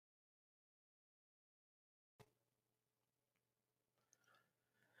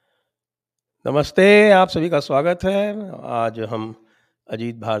नमस्ते, आप सभी का स्वागत है। आज हम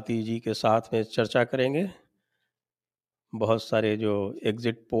अजीत भारती जी के साथ में चर्चा करेंगे। बहुत सारे जो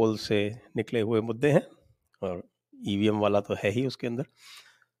एग्जिट पोल से निकले हुए मुद्दे हैं और ईवीएम वाला तो है ही उसके अंदर।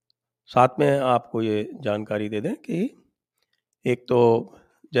 साथ में आपको ये जानकारी दे दें कि एक तो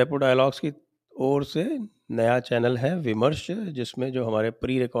जयपुर डायलॉग्स की ओर से नया चैनल है विमर्श, जिसमें जो हमारे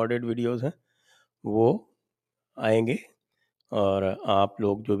प्री रिकॉर्डेड वीडियोस हैं वो आएंगे और आप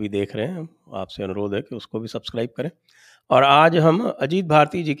लोग जो भी देख रहे हैं आपसे अनुरोध है कि उसको भी सब्सक्राइब करें। और आज हम अजीत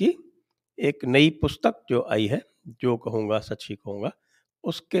भारती जी की एक नई पुस्तक जो आई है, जो कहूँगा सच ही कहूँगा,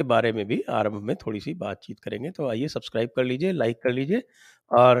 उसके बारे में भी आरंभ में थोड़ी सी बातचीत करेंगे। तो आइए सब्सक्राइब कर लीजिए, लाइक कर लीजिए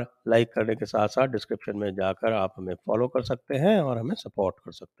और लाइक करने के साथ साथ डिस्क्रिप्शन में जाकर आप हमें फॉलो कर सकते हैं और हमें सपोर्ट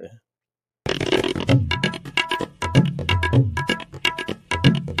कर सकते हैं।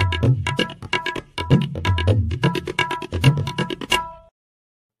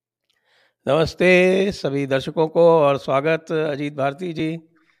 नमस्ते सभी दर्शकों को और स्वागत अजीत भारती जी।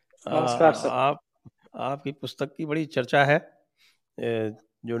 नमस्कार सर। आपकी पुस्तक की बड़ी चर्चा है।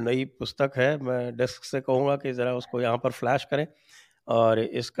 जो नई पुस्तक है, मैं डेस्क से कहूँगा कि ज़रा उसको यहाँ पर फ्लैश करें और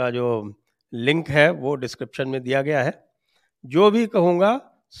इसका जो लिंक है वो डिस्क्रिप्शन में दिया गया है। जो भी कहूँगा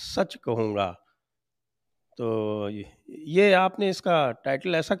सच कहूँगा। तो ये आपने इसका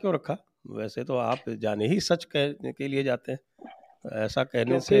टाइटल ऐसा क्यों रखा? वैसे तो आप जाने ही सच कहने के लिए जाते हैं। ऐसा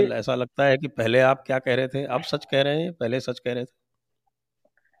कहने से क्योंकि ऐसा लगता है कि पहले आप क्या कह रहे थे, अब सच कह रहे हैं, पहले सच कह रहे थे।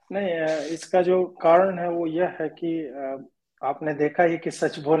 नहीं, इसका जो कारण है वो यह है कि आपने देखा ही कि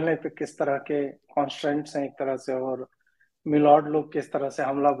सच बोलने पे किस तरह के कॉन्स्ट्रेंट्स हैं एक तरह से, और मिलॉर्ड लोग किस तरह से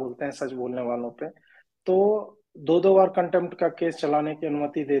हमला बोलते हैं सच बोलने वालों पे। तो दो दो बार कंटेम्प्ट का केस चलाने की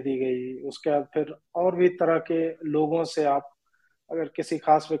अनुमति दे दी गई। उसके बाद फिर और भी तरह के लोगों से आप अगर किसी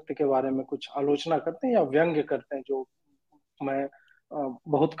खास व्यक्ति के बारे में कुछ आलोचना करते हैं या व्यंग्य करते हैं, जो मैं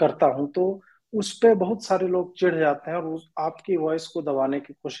बहुत करता हूं, तो उस पे बहुत सारे लोग चिढ़ जाते हैं और आपकी वॉइस को दबाने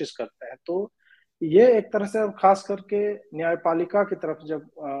की कोशिश करते हैं। तो ये एक तरह से, और खास करके न्यायपालिका की तरफ जब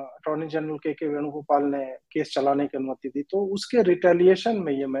अटॉर्नी जनरल के वेणुगोपाल ने केस चलाने की अनुमति दी, तो उसके रिटेलिएशन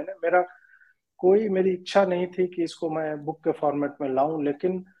में ये मेरी इच्छा नहीं थी कि इसको मैं बुक के फॉर्मेट में लाऊं,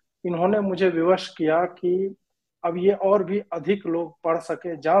 लेकिन इन्होंने मुझे विवश किया कि अब ये और भी अधिक लोग पढ़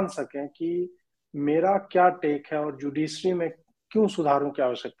सके, जान सकें कि मेरा क्या टेक है और जुडिशरी में क्यों सुधारों की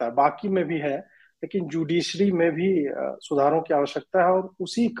आवश्यकता है। बाकी में भी है, लेकिन जुडिशरी में भी सुधारों की आवश्यकता है। और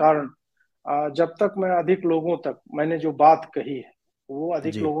उसी कारण जब तक मैं अधिक लोगों तक, मैंने जो बात कही है वो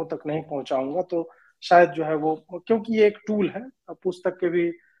अधिक जी। लोगों तक नहीं पहुंचाऊंगा, तो शायद जो है वो, क्योंकि ये एक टूल है, पुस्तक के भी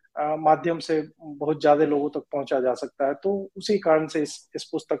माध्यम से बहुत ज्यादा लोगों तक पहुंचा जा सकता है। तो उसी कारण से इस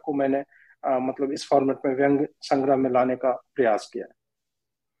पुस्तक को मैंने मतलब इस फॉर्मेट में व्यंग संग्रह में लाने का प्रयास किया है।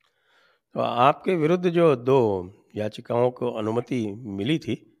 तो आपके विरुद्ध जो 2 याचिकाओं को अनुमति मिली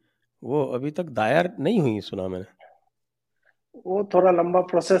थी, वो अभी तक दायर नहीं हुई सुना मैंने। वो थोड़ा लंबा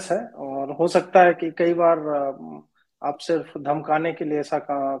प्रोसेस है, और हो सकता है कि कई बार आप सिर्फ धमकाने के लिए ऐसा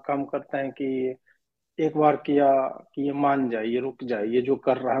काम करते हैं कि एक बार किया कि ये मान जाए, ये रुक जाए, ये जो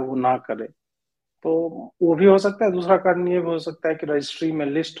कर रहा है वो ना करे। तो वो भी हो सकता है। दूसरा कारण ये भी हो सकता है कि रजिस्ट्री में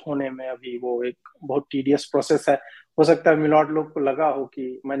लिस्ट होने में अभी वो एक बहुत टीडियस प्रोसेस है। हो सकता है मिलॉर्ड लोग को लगा हो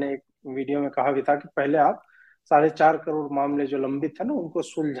कि मैंने एक वीडियो में कहा भी था कि पहले आप 4.5 करोड़ मामले जो लंबित है ना उनको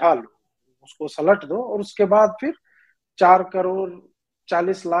सुलझा लो, उसको सलट दो, और उसके बाद फिर 4 करोड़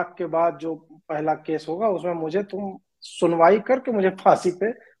 40 लाख के बाद जो पहला केस होगा उसमें मुझे तुम सुनवाई करके मुझे फांसी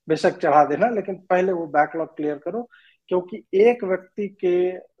पे बेशक चढ़ा देना, लेकिन पहले वो बैकलॉग क्लियर करो। क्योंकि एक व्यक्ति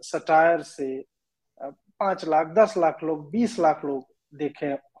के सटायर से 5 लाख 10 लाख लोग 20 लाख लोग देखे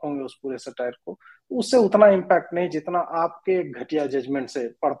होंगे उस पूरे सटायर को। उससे उतना इम्पैक्ट नहीं जितना आपके घटिया जजमेंट से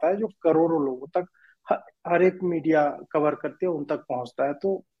पड़ता है, जो करोड़ों लोगों तक हर एक मीडिया कवर करती है, उन तक पहुंचता है।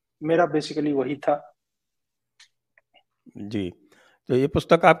 तो मेरा बेसिकली वही था। जी। तो ये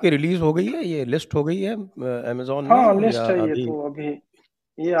पुस्तक आपकी रिलीज हो गई है, ये लिस्ट हो गई है अमेज़न हाँ, में या लिस्ट है ये अभी? तो अभी।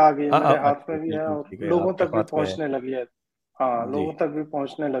 ये आ गई है, मेरे हाथ अच्छा, में भी है बिल्कुल और ठीक है, लोगों आपके तक भी हाथ में है। पहुंचने लगी है। हाँ, जी। लोगों तक भी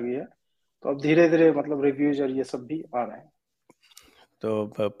पहुंचने लगी है। तो अब धीरे धीरे मतलब रिव्यूज और ये सब भी आ रहे हैं।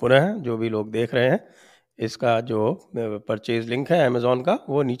 तो पुनः जो भी लोग देख रहे हैं, इसका जो परचेज लिंक है अमेज़न का,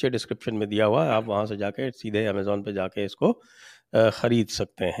 वो नीचे डिस्क्रिप्शन में दिया हुआ है। आप वहाँ से जाके सीधे अमेज़न पे जाके इसको खरीद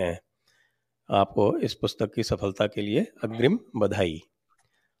सकते हैं। आपको इस पुस्तक की सफलता के लिए अग्रिम बधाई।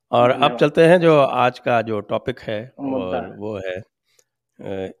 और अब धन्यवाद। चलते हैं जो आज का जो टॉपिक है, मुद्दा और है। वो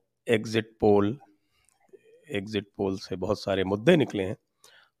है एग्जिट पोल। एग्जिट पोल से बहुत सारे मुद्दे निकले हैं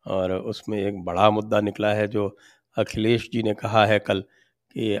और उसमें एक बड़ा मुद्दा निकला है जो अखिलेश जी ने कहा है कल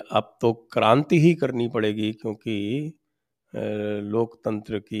कि अब तो क्रांति ही करनी पड़ेगी, क्योंकि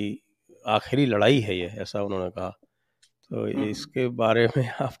लोकतंत्र की आखिरी लड़ाई है ये, ऐसा उन्होंने कहा। तो इसके बारे में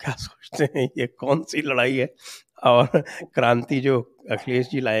आप क्या सोचते हैं, ये कौन सी लड़ाई है, और क्रांति जो अखिलेश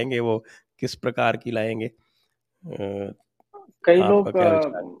जी लाएंगे वो किस प्रकार की लाएंगे? कई आपका लोग क्या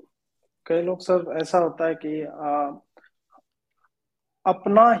विचार? कई लोग सर, ऐसा होता है कि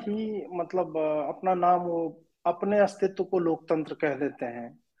अपना ही मतलब अपना नाम, वो अपने अस्तित्व को लोकतंत्र कह देते हैं।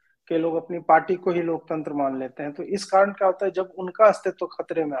 कई लोग अपनी पार्टी को ही लोकतंत्र मान लेते हैं। तो इस कारण क्या होता है, जब उनका अस्तित्व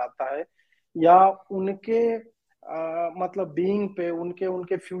खतरे में आता है या उनके मतलब बीइंग पे, उनके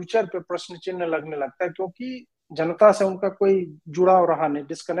उनके फ्यूचर पे प्रश्न चिन्ह लगने लगता है, क्योंकि जनता से उनका कोई जुड़ाव रहा नहीं,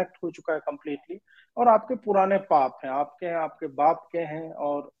 डिस्कनेक्ट हो चुका है कंप्लीटली। और आपके पुराने पाप हैं, आपके हैं, आपके बाप के हैं,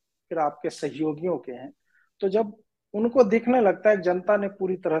 और फिर आपके सहयोगियों के हैं। तो जब उनको दिखने लगता है कि जनता ने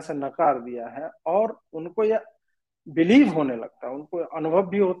पूरी तरह से नकार दिया है, और उनको यह बिलीव होने लगता है, उनको अनुभव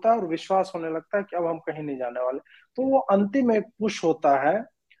भी होता है और विश्वास होने लगता है कि अब हम कहीं नहीं जाने वाले, तो वो अंतिम एक पुश होता है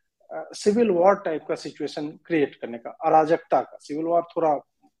सिविल वॉर टाइप का सिचुएशन क्रिएट करने का, अराजकता का। सिविल वॉर थोड़ा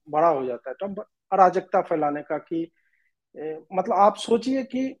बड़ा हो जाता है तब, अराजकता फैलाने का। कि मतलब आप सोचिए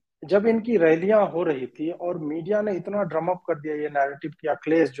कि जब इनकी रैलियां हो रही थी और मीडिया ने इतना ड्रम अप कर दिया ये नैरेटिव कि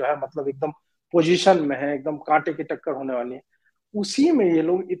अखिलेश जो है मतलब एकदम पोजीशन में है, एकदम कांटे की टक्कर होने वाली है, उसी में ये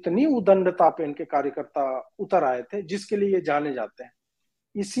लोग इतनी उदंडता पे इनके कार्यकर्ता उतर आए थे, जिसके लिए ये जाने जाते हैं।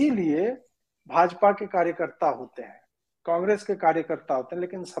 इसीलिए भाजपा के कार्यकर्ता होते हैं, कांग्रेस के कार्यकर्ता होते हैं,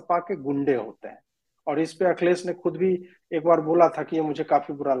 लेकिन सपा के गुंडे होते हैं। और इस पे अखिलेश ने खुद भी एक बार बोला था कि ये मुझे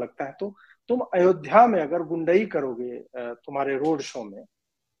काफी बुरा लगता है। तो तुम अयोध्या में अगर गुंडई करोगे तुम्हारे रोड शो में,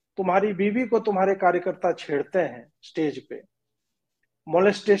 तुम्हारी बीवी को तुम्हारे कार्यकर्ता छेड़ते हैं स्टेज पे,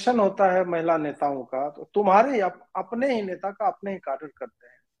 मोलेस्टेशन होता है महिला नेताओं का, तो तुम्हारे अपने ही नेता का अपने ही कारण करते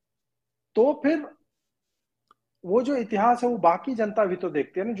हैं, तो फिर वो जो इतिहास है वो बाकी जनता भी तो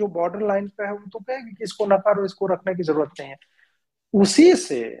देखती है ना, जो बॉर्डर लाइन पे है वो तो कहेगी कि इसको नकारो, इसको रखने की जरूरत नहीं है। उसी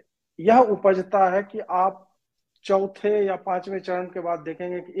से यह उपजता है कि आप चौथे या पांचवें चरण के बाद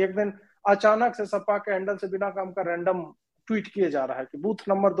देखेंगे कि एक दिन अचानक से सपा के हैंडल से बिना काम का रैंडम ट्वीट किए जा रहा है कि बूथ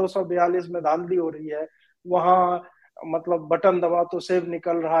नंबर 242 में धांधली हो रही है, वहां मतलब बटन दबा तो सेब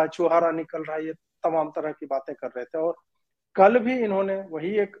निकल रहा है, छुहारा निकल रहा है, ये तमाम तरह की बातें कर रहे थे। और कल भी इन्होंने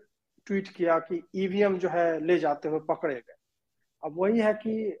वही एक ट्वीट किया कि ईवीएम जो है ले जाते हुए पकड़े गए। अब वही है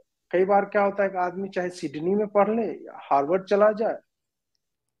कि कई बार क्या होता है कि आदमी चाहे सिडनी में पढ़ ले या हार्वर्ड चला जाए,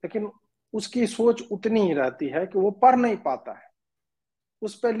 लेकिन उसकी सोच उतनी ही रहती है कि वो पढ़ नहीं पाता है।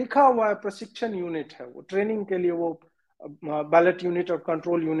 उस पर लिखा हुआ है प्रशिक्षण यूनिट है, वो ट्रेनिंग के लिए, वो बैलेट यूनिट और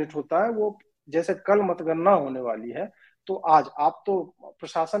कंट्रोल यूनिट होता है वो। जैसे कल मतगणना होने वाली है, तो आज आप तो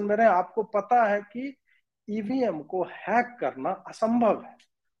प्रशासन में रहे, आपको पता है कि ईवीएम को हैक करना असंभव है।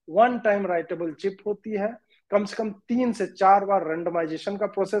 वन टाइम राइटेबल चिप होती है, कम से कम 3 से 4 बार रेंडमाइजेशन का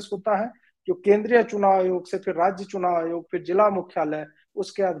प्रोसेस होता है, जो केंद्रीय चुनाव आयोग से फिर राज्य चुनाव आयोग, फिर जिला मुख्यालय,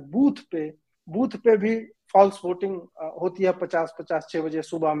 उसके बाद बूथ पे भी फॉल्स वोटिंग होती है 50-50 6 बजे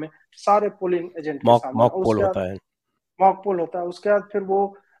सुबह में सारे पोलिंग एजेंट के मॉक सामने। मॉक और पोल उसके बाद होता है। मॉक पोल होता है, उसके बाद फिर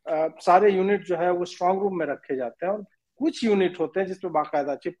वो सारे यूनिट जो है वो स्ट्रांग रूम में रखे जाते हैं। और कुछ यूनिट होते हैं जिसपे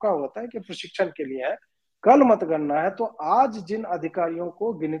बाकायदा चिपका होता है कि प्रशिक्षण के लिए है। कल मतगणना है, तो आज जिन अधिकारियों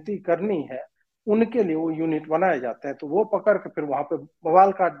को गिनती करनी है उनके लिए वो यूनिट बनाए जाते हैं, तो वो पकड़ के फिर वहां पे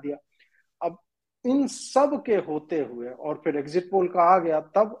बवाल काट दिया। अब इन सब के होते हुए और फिर एग्जिट पोल का आ गया,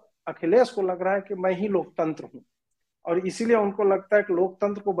 तब अखिलेश को लग रहा है कि मैं ही लोकतंत्र हूं, और इसीलिए उनको लगता है कि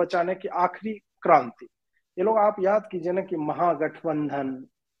लोकतंत्र को बचाने की आखिरी क्रांति। ये लोग आप याद कीजिए ना कि महागठबंधन,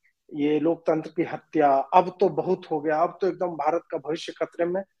 ये लोकतंत्र की हत्या, अब तो बहुत हो गया, अब तो एकदम भारत का भविष्य खतरे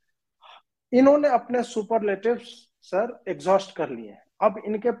में, इन्होंने अपने सुपरलेटिव सर एग्जॉस्ट कर लिए हैं। अब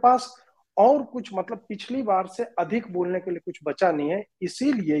इनके पास और कुछ मतलब पिछली बार से अधिक बोलने के लिए कुछ बचा नहीं है,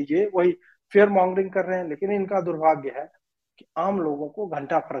 इसीलिए ये वही फेयर मॉन्गरिंग कर रहे हैं। लेकिन इनका दुर्भाग्य है कि आम लोगों को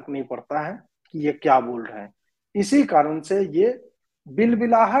घंटा फर्क नहीं पड़ता है कि ये क्या बोल रहे हैं। इसी कारण से ये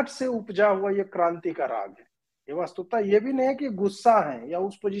बिलबिलाहट से उपजा हुआ ये क्रांति का राग है। ये वस्तुतः ये भी नहीं है कि गुस्सा है या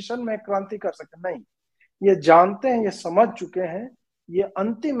उस पोजीशन में क्रांति कर सके, नहीं, ये जानते हैं, ये समझ चुके हैं, ये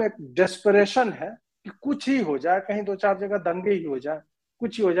अंतिम एक डेस्परेशन है कि कुछ ही हो जाए, कहीं 2-4 जगह दंगे ही हो जाए,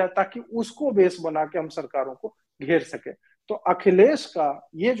 कुछ ही हो जाए, ताकि उसको बेस बना के हम सरकारों को घेर सके। तो अखिलेश का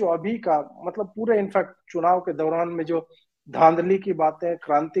ये जो अभी का मतलब पूरे इनफैक्ट चुनाव के दौरान में जो धांधली की बातें,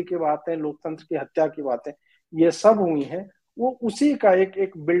 क्रांति की बातें, लोकतंत्र की हत्या की बातें ये सब हुई हैं, वो उसी का एक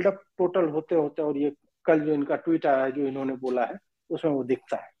एक बिल्डअप टोटल होते होते, और ये कल जो इनका ट्वीट आया है, जो इन्होंने बोला है, उसमें वो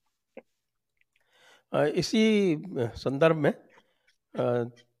दिखता है। इसी संदर्भ में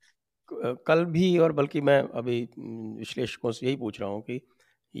कल भी, और बल्कि मैं अभी विश्लेषकों से यही पूछ रहा हूँ कि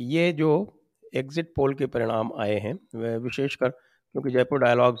ये जो एग्जिट पोल के परिणाम आए हैं, वह विशेषकर क्योंकि जयपुर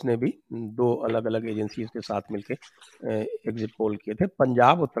डायलॉग्स ने भी 2 अलग अलग एजेंसीज के साथ मिलके एग्जिट पोल किए थे,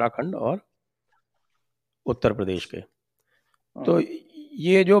 पंजाब, उत्तराखंड और उत्तर प्रदेश के। तो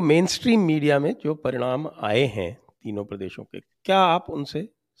ये जो मेन स्ट्रीम मीडिया में जो परिणाम आए हैं तीनों प्रदेशों के, क्या आप उनसे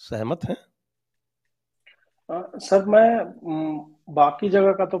सहमत हैं? सर मैं बाकी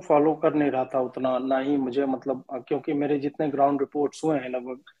जगह का तो फॉलो कर नहीं रहा था उतना, ना ही मुझे मतलब, क्योंकि मेरे जितने ग्राउंड रिपोर्ट्स हुए हैं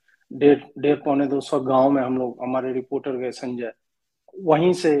लगभग डेढ़ डेढ़ पौने 200 गांव में हम लोग, हमारे रिपोर्टर गए संजय,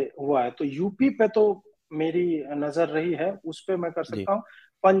 वहीं से हुआ है। तो यूपी पे तो मेरी नजर रही है, उस पे मैं कर जी। सकता हूँ।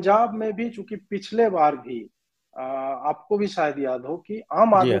 पंजाब में भी चूंकि पिछले बार भी आपको भी शायद याद हो कि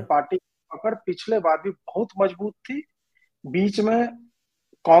आम जी आदमी हाँ। पार्टी की पकड़ पिछले बार भी बहुत मजबूत थी। बीच में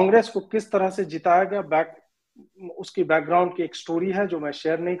कांग्रेस को किस तरह से जिताया गया, उसकी बैकग्राउंड की एक स्टोरी है जो मैं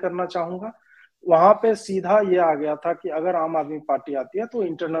शेयर नहीं करना चाहूंगा। वहां पे सीधा ये आ गया था कि अगर आम आदमी पार्टी आती है तो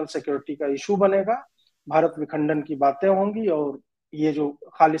इंटरनल सिक्योरिटी का इशू बनेगा, भारत विखंडन की बातें होंगी, और ये जो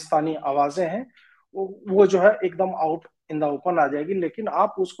खालिस्तानी आवाजें हैं वो जो है एकदम आउट इन द ओपन आ जाएगी। लेकिन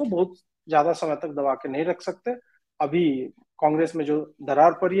आप उसको बहुत ज्यादा समय तक दबा के नहीं रख सकते। अभी कांग्रेस में जो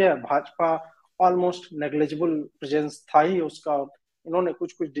दरार पड़ी है, भाजपा ऑलमोस्ट नेग्लिजिबल प्रेजेंस था ही उसका, इन्होंने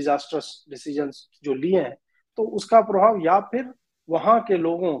कुछ कुछ डिजास्टर्स डिसीजंस जो लिए हैं, तो उसका प्रभाव, या फिर वहां के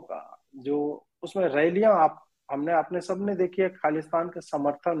लोगों का जो उसमें रैलियां, आप हमने आपने सबने देखी है खालिस्तान के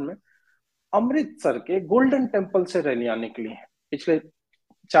समर्थन में, अमृतसर के गोल्डन टेम्पल से रैलियां निकली हैं पिछले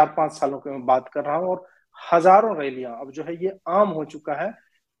 4-5 सालों की मैं बात कर रहा हूँ, और हजारों रैलियां अब जो है ये आम हो चुका है।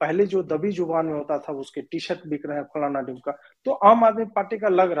 पहले जो दबी जुबान में होता था उसके टी शर्ट बिक रहे हैं फलाना ढिमका, तो आम आदमी पार्टी का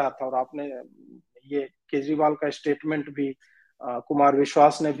लग रहा था। और आपने ये केजरीवाल का स्टेटमेंट भी, कुमार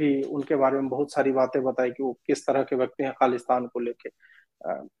विश्वास ने भी उनके बारे में बहुत सारी बातें बताई कि वो किस तरह के व्यक्ति हैं खालिस्तान को लेके।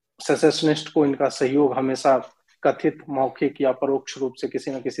 सेसेशनिस्ट को इनका सहयोग हमेशा कथित मौखिक या परोक्ष रूप से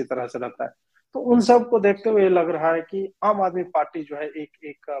किसी न किसी तरह से रहता है। तो उन सब को देखते हुए लग रहा है कि आम आदमी पार्टी जो है एक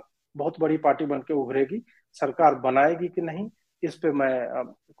एक बहुत बड़ी पार्टी बन के उभरेगी। सरकार बनाएगी कि नहीं, इस पे मैं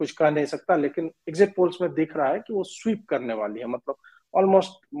कुछ कह नहीं सकता, लेकिन एग्जिट पोल्स में दिख रहा है कि वो स्वीप करने वाली है, मतलब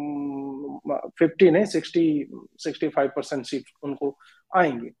ऑलमोस्ट 50 नहीं, 65% सीट उनको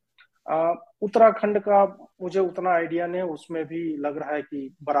आएंगी। उत्तराखंड का मुझे उतना आइडिया नहीं, उसमें भी लग रहा है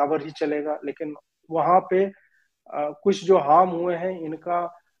कि बराबर ही चलेगा। लेकिन वहां पे कुछ जो हार्म हुए हैं इनका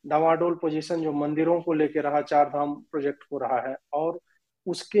डावाडोल पोजीशन जो मंदिरों को लेके रहा, चार धाम प्रोजेक्ट हो रहा है, और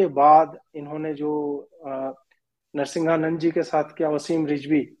उसके बाद इन्होंने जो नरसिंहानंद जी के साथ किया, वसीम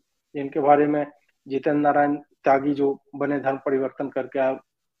रिजवी जिनके बारे में जितेंद्र नारायण त्यागी जो बने धर्म परिवर्तन करके आए,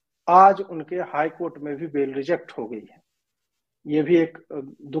 आज उनके हाई कोर्ट में भी बेल रिजेक्ट हो गई है। ये भी एक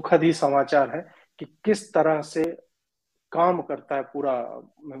दुखद ही समाचार है कि किस तरह से काम करता है पूरा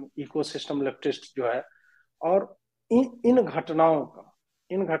इकोसिस्टम लेफ्टिस्ट जो है। और इन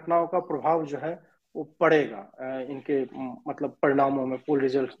घटनाओं का प्रभाव जो है वो पड़ेगा इनके मतलब परिणामों में, पोल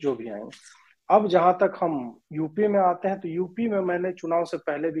रिजल्ट जो भी आएंगे। अब जहां तक हम यूपी में आते हैं, तो यूपी में मैंने चुनाव से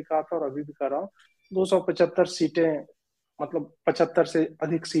पहले भी कहा था और अभी भी कह रहा हूँ, 275 सीटें, मतलब 75 से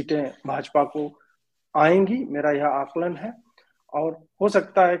अधिक सीटें भाजपा को आएंगी, मेरा यह आकलन है। और हो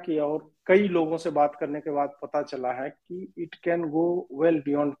सकता है कि, और कई लोगों से बात करने के बाद पता चला है कि it can go well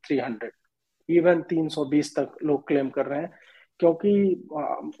beyond 300, even 320 तक लोग क्लेम कर रहे हैं। क्योंकि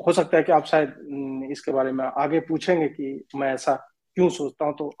हो सकता है कि आप शायद इसके बारे में आगे पूछेंगे कि मैं ऐसा क्यों सोचता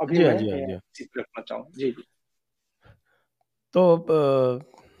हूं, तो अभी जी हाँ, मैं जी हाँ, जी हाँ। इसी पे रखना चाहूँ। जी जी। तो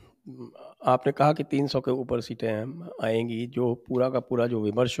आपने कहा कि 300 के ऊपर सीटें आएंगी। जो पूरा का पूरा जो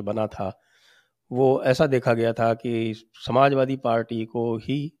विमर्श बना था वो ऐसा देखा गया था कि समाजवादी पार्टी को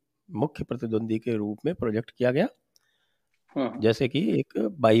ही मुख्य प्रतिद्वंदी के रूप में प्रोजेक्ट किया गया, जैसे कि एक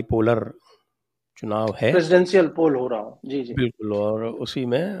बाइपोलर चुनाव है। प्रेसिडेंशियल पोल हो रहा हूँ। जी जी। बिल्कुल, और उसी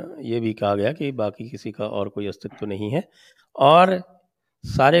में ये भी कहा गया कि बाकी किसी का और कोई अस्तित्व नहीं है, और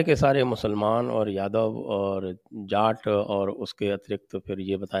सारे के सारे मुसलमान और यादव और जाट, और उसके अतिरिक्त फिर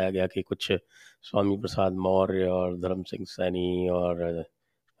ये बताया गया कि कुछ स्वामी प्रसाद मौर्य और धर्म सिंह सैनी और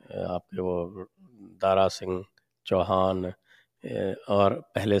आपके वो दारा सिंह चौहान, और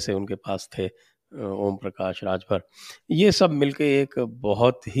पहले से उनके पास थे ओम प्रकाश राजभर, ये सब मिलके एक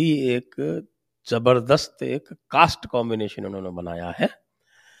बहुत ही एक जबरदस्त एक कास्ट कॉम्बिनेशन उन्होंने बनाया है।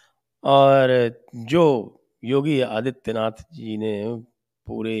 और जो योगी आदित्यनाथ जी ने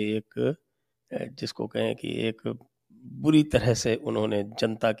पूरे एक जिसको कहें कि एक बुरी तरह से उन्होंने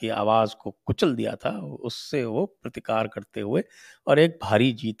जनता की आवाज को कुचल दिया था, उससे वो प्रतिकार करते हुए और एक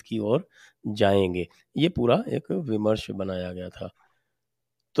भारी जीत की ओर जाएंगे, ये पूरा एक विमर्श बनाया गया था।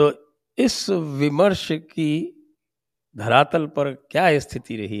 तो इस विमर्श की धरातल पर क्या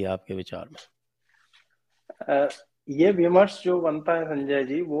स्थिति रही आपके विचार में? ये विमर्श जो बनता है संजय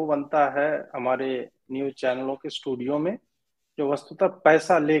जी, वो बनता है हमारे न्यूज चैनलों के स्टूडियो में, जो वस्तुतः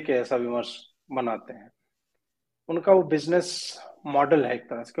पैसा लेके ऐसा विमर्श बनाते हैं। उनका वो बिजनेस मॉडल है एक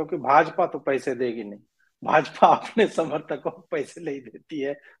तरह से, क्योंकि भाजपा तो पैसे देगी नहीं। भाजपा अपने समर्थकों को पैसे नहीं देती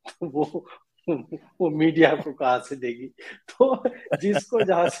है तो वो मीडिया को कहाँ से देगी। तो जिसको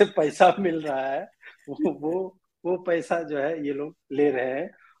जहां से पैसा मिल रहा है वो पैसा जो है ये लोग ले रहे हैं।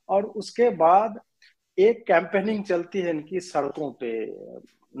 और उसके बाद एक कैंपेनिंग चलती है इनकी सड़कों पे,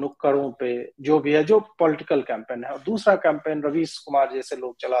 नुक्कड़ों पे, जो भी है, जो पॉलिटिकल कैंपेन है। और दूसरा कैंपेन रवीश कुमार जैसे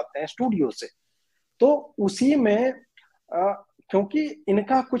लोग चलाते हैं स्टूडियो से। तो उसी में क्योंकि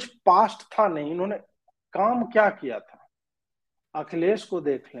इनका कुछ पास्ट था नहीं, इन्होंने काम क्या किया था, अखिलेश को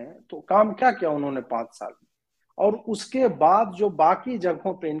देख लें तो काम क्या किया उन्होंने 5 साल में, और उसके बाद जो बाकी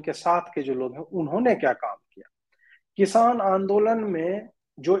जगहों पे इनके साथ के जो लोग हैं उन्होंने क्या काम किया। किसान आंदोलन में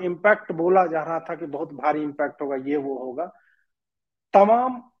जो इम्पैक्ट बोला जा रहा था कि बहुत भारी इम्पैक्ट होगा, ये वो होगा,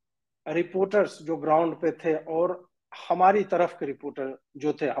 तमाम रिपोर्टर्स जो ग्राउंड पे थे और हमारी तरफ के रिपोर्टर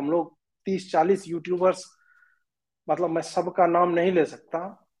जो थे, हम लोग 30-40 यूट्यूबर्स, मतलब मैं सबका नाम नहीं ले सकता,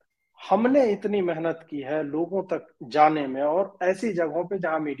 हमने इतनी मेहनत की है लोगों तक जाने में और ऐसी जगहों पे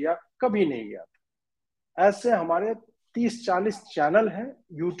जहां मीडिया कभी नहीं गया था। ऐसे हमारे 30-40 चैनल हैं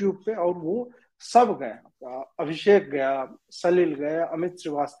यूट्यूब पे और वो सब गए, अभिषेक गया, सलील गए, अमित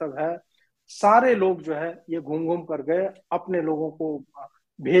श्रीवास्तव है, सारे लोग जो है ये घूम घूम कर गए, अपने लोगों को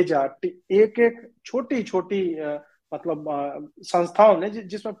भेजा। एक एक छोटी छोटी मतलब संस्थाओं ने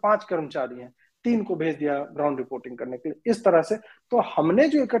जिसमें 5 कर्मचारी हैं, 3 को भेज दिया ग्राउंड रिपोर्टिंग करने के लिए, इस तरह से। तो हमने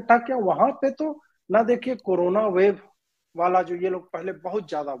जो इकट्ठा किया वहां पे तो ना, देखिए कोरोना वेव वाला जो ये लोग पहले बहुत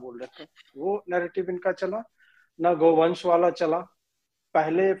ज्यादा बोल रहे थे वो नैरेटिव इनका चला, ना गौवंश वाला चला।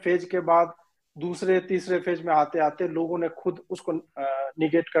 पहले फेज के बाद दूसरे तीसरे फेज में आते आते लोगों ने खुद उसको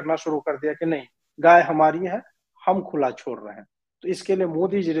निगेट करना शुरू कर दिया कि नहीं, गाय हमारी है, हम खुला छोड़ रहे हैं, तो इसके लिए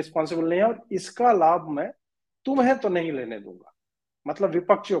मोदी जी रिस्पॉन्सिबल नहीं है और इसका लाभ मैं तुम्हें तो नहीं लेने दूंगा। मतलब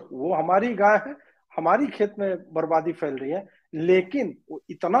विपक्षियों को, वो हमारी गाय है, हमारी खेत में बर्बादी फैल रही है, लेकिन वो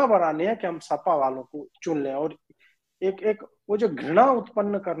इतना बड़ा नहीं है कि हम सपा वालों को चुन लें। और एक एक वो जो घृणा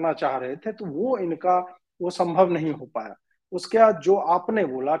उत्पन्न करना चाह रहे थे तो वो इनका वो संभव नहीं हो पाया। उसके बाद जो आपने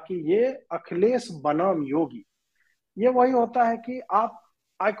बोला कि ये अखिलेश बनाम योगी, ये वही होता है कि आप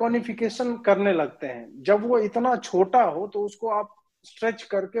आइकॉनिफिकेशन करने लगते हैं। जब वो इतना छोटा हो तो उसको आप स्ट्रेच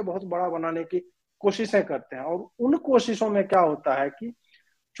करके बहुत बड़ा बनाने की कोशिशें करते हैं, और उन कोशिशों में क्या होता है कि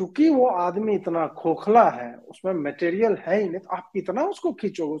चूंकि वो आदमी इतना खोखला है, उसमें मटेरियल है ही नहीं, तो आप कितना उसको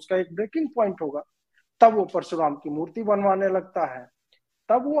खींचोगे, उसका एक ब्रेकिंग पॉइंट होगा। तब वो परशुराम की मूर्ति बनवाने लगता है,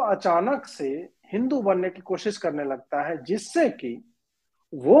 तब वो अचानक से हिंदू बनने की कोशिश करने लगता है, जिससे कि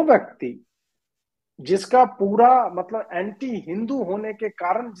वो व्यक्ति जिसका पूरा मतलब एंटी हिंदू होने के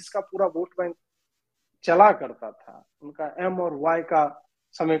कारण जिसका पूरा वोट बैंक चला करता था, उनका एम और वाई का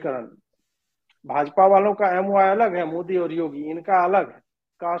समीकरण, भाजपा वालों का एम वाई अलग है, मोदी और योगी, इनका अलग है,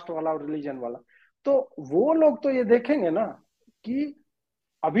 कास्ट वाला और रिलीजन वाला। तो वो लोग तो ये देखेंगे ना कि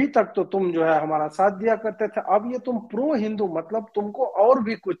अभी तक तो तुम जो है हमारा साथ दिया करते थे, अब ये तुम प्रो हिंदू, मतलब तुमको और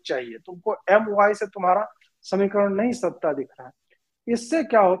भी कुछ चाहिए, तुमको एम वाई से तुम्हारा समीकरण नहीं सत्ता दिख रहा है। इससे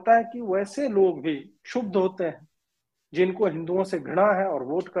क्या होता है कि वैसे लोग भी क्षुब्ध होते हैं जिनको हिंदुओं से घृणा है और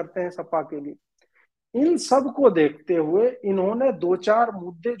वोट करते हैं सपा के लिए। इन सब को देखते हुए इन्होंने 2-4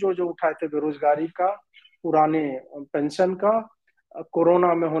 मुद्दे जो जो उठाए थे, बेरोजगारी का, पुराने पेंशन का,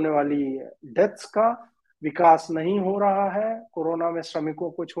 कोरोना में होने वाली डेथ्स का, विकास नहीं हो रहा है, कोरोना में श्रमिकों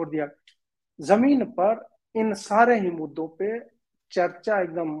को छोड़ दिया, जमीन पर इन सारे ही मुद्दों पे चर्चा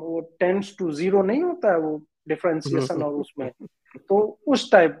एकदम वो टेंस टू जीरो नहीं होता है वो डिफरेंशिएशन, और उसमें तो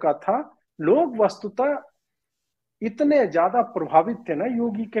उस टाइप का था। लोग वस्तुतः इतने ज्यादा प्रभावित थे ना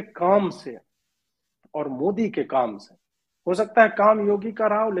योगी के काम से और मोदी के काम से। हो सकता है काम योगी का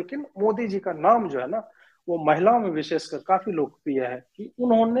रहा हो, लेकिन मोदी जी का नाम जो है ना, वो महिलाओं में विशेषकर काफी लोकप्रिय है कि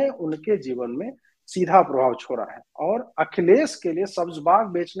उन्होंने उनके जीवन में सीधा प्रभाव छोड़ा है। और अखिलेश के लिए सब्ज बाग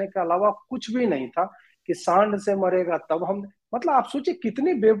बेचने के अलावा कुछ भी नहीं था कि सांड से मरेगा तब हम, मतलब आप सोचिए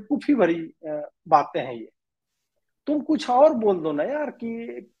कितनी बेवकूफी भरी बातें हैं ये। तुम कुछ और बोल दो ना यार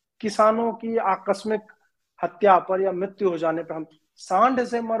कि किसानों की आकस्मिक हत्या पर या मृत्यु हो जाने पर हम, सांड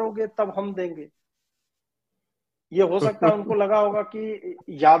से मरोगे तब हम देंगे। ये हो सकता है उनको लगा होगा कि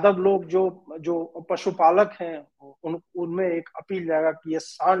यादव लोग जो जो पशुपालक हैं उनमें एक अपील जाएगा कि ये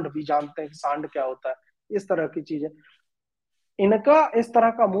सांड भी जानते हैं कि सांड क्या होता है, इस तरह की चीजें। इनका इस तरह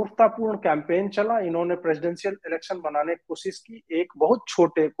का मूर्खतापूर्ण कैंपेन चला। इन्होंने प्रेसिडेंशियल इलेक्शन बनाने की कोशिश की, एक बहुत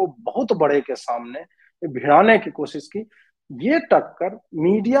छोटे को बहुत बड़े के सामने भिड़ाने की कोशिश की। ये टक्कर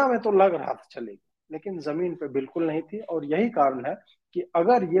मीडिया में तो लग रहा था चलेगी, लेकिन जमीन पे बिल्कुल नहीं थी। और यही कारण है कि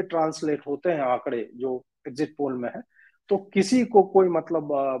अगर ये ट्रांसलेट होते हैं आंकड़े जो एग्जिट पोल में है, तो किसी को कोई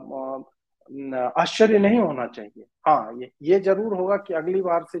मतलब आश्चर्य नहीं होना चाहिए। हाँ, ये जरूर होगा कि अगली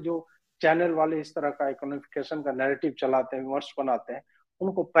बार से जो चैनल वाले इस तरह का इकोनॉमिफिकेशन का नैरेटिव चलाते हैं, विमर्श बनाते हैं,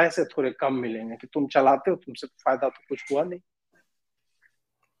 उनको पैसे थोड़े कम मिलेंगे कि तुम चलाते हो, तुमसे फायदा तो कुछ हुआ नहीं।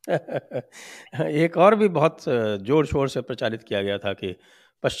 एक और भी बहुत जोर शोर से प्रचारित किया गया था कि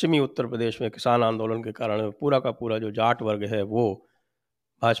पश्चिमी उत्तर प्रदेश में किसान आंदोलन के कारण पूरा का पूरा जो जाट वर्ग है वो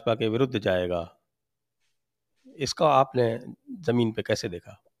भाजपा के विरुद्ध जाएगा। इसका आपने जमीन पे कैसे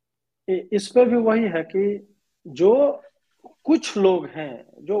देखा? इस पे भी वही है कि जो कुछ लोग हैं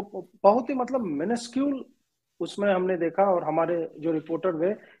जो बहुत ही मतलब मिनिस्क्यूल, उसमें हमने देखा, और हमारे जो रिपोर्टर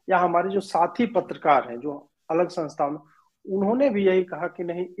हुए या हमारे जो साथी पत्रकार हैं जो अलग संस्थाओं में, उन्होंने भी यही कहा कि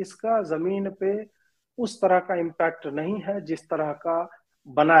नहीं, इसका जमीन पे उस तरह का इम्पैक्ट नहीं है जिस तरह का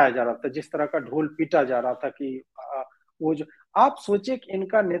बनाया जा रहा था, जिस तरह का ढोल पीटा जा रहा था कि वो जो, आप सोचिए कि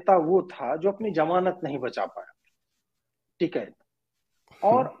इनका नेता वो था जो अपनी जमानत नहीं बचा पाया, ठीक है,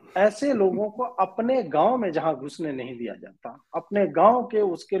 और ऐसे लोगों को अपने गांव में जहां घुसने नहीं दिया जाता, अपने गांव के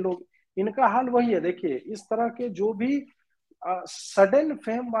उसके लोग, इनका हाल वही है। देखिए इस तरह के जो भी सडन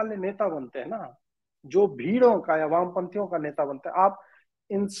फेम वाले नेता बनते हैं ना, जो भीड़ों का या वामपंथियों का नेता बनता है, आप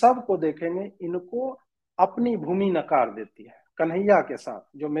इन सब को देखेंगे, इनको अपनी भूमि नकार देती है। कन्हैया के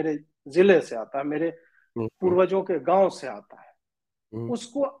साथ जो मेरे जिले से आता है, मेरे पूर्वजों के गांव से आता है,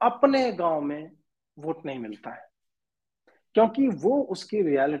 उसको अपने गांव में वोट नहीं मिलता है, क्योंकि वो उसकी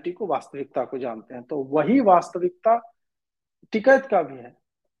रियलिटी को, वास्तविकता को जानते हैं। तो वही वास्तविकता टिकैत का भी है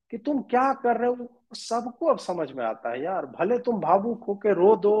कि तुम क्या कर रहे हो, सबको अब समझ में आता है यार। भले तुम भावुक होके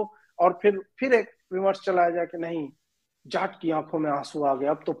रो दो और फिर एक विमर्श चलाया जाए कि नहीं, जाट की आंखों में आंसू आ गए,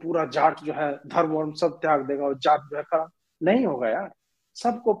 अब तो पूरा जाट जो है धर्म वर्म सब त्याग देगा और जाट जो है खराब नहीं होगा यार।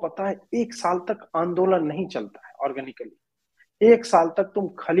 सबको पता है 1 साल तक आंदोलन नहीं चलता है ऑर्गेनिकली। 1 साल तक तुम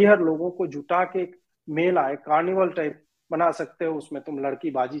खलिहर लोगों को जुटा के एक मेला है, कार्निवल टाइप बना सकते हो, उसमें तुम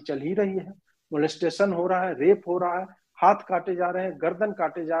लड़कीबाजी चल ही रही है, मोलेस्टेशन हो रहा है, रेप हो रहा है, हाथ काटे जा रहे हैं, गर्दन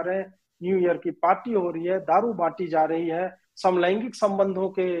काटे जा रहे हैं, न्यू ईयर की पार्टी हो रही है, दारू बांटी जा रही है, समलैंगिक संबंधों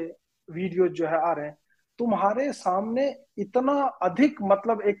के वीडियो जो है आ रहे हैं तुम्हारे सामने। इतना अधिक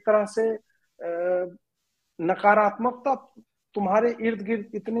मतलब एक तरह से नकारात्मकता तुम्हारे इर्द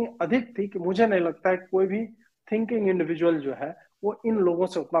गिर्द इतनी अधिक थी कि मुझे नहीं लगता है कोई भी थिंकिंग इंडिविजुअल जो है वो इन लोगों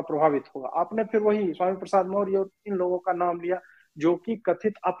से उतना प्रभावित होगा। आपने फिर वही स्वामी प्रसाद मौर्य और इन लोगों का नाम लिया जो कि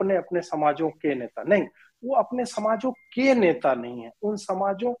कथित अपने अपने समाजों के नेता नहीं, वो अपने समाजों के नेता नहीं है, उन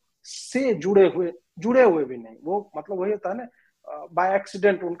समाजों से जुड़े हुए भी नहीं। वो मतलब वही होता है ना, बाय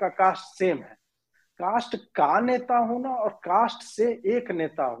एक्सीडेंट उनका कास्ट सेम है। कास्ट का नेता होना और कास्ट से एक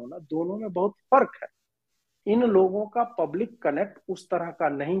नेता होना, दोनों में बहुत फर्क है। इन लोगों का पब्लिक कनेक्ट उस तरह का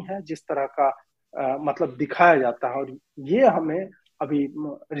नहीं है जिस तरह का मतलब दिखाया जाता है, और ये हमें अभी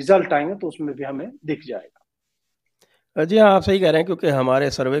रिजल्ट आएंगे तो उसमें भी हमें दिख जाएगा। जी हाँ, आप सही कह रहे हैं, क्योंकि हमारे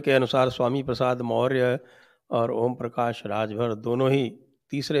सर्वे के अनुसार स्वामी प्रसाद मौर्य और ओम प्रकाश राजभर दोनों ही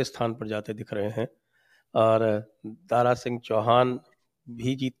तीसरे स्थान पर जाते दिख रहे हैं, और दारा सिंह चौहान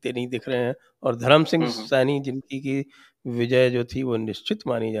भी जीतते नहीं दिख रहे हैं, और धर्म सिंह सैनी जिनकी की विजय जो थी वो निश्चित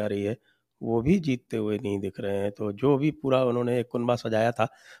मानी जा रही है, वो भी जीतते हुए नहीं दिख रहे हैं। तो जो भी पूरा उन्होंने एक कुनबा सजाया था,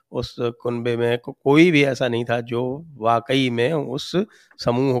 उस कुनबे में कोई भी ऐसा नहीं था जो वाकई में उस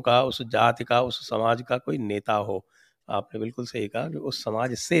समूह का, उस जाति का, उस समाज का कोई नेता हो। आपने बिल्कुल सही कहा कि उस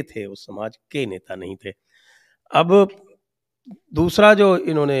समाज से थे, उस समाज के नेता नहीं थे। अब दूसरा जो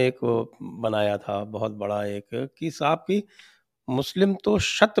इन्होंने एक बनाया था बहुत बड़ा एक, कि साहब की मुस्लिम तो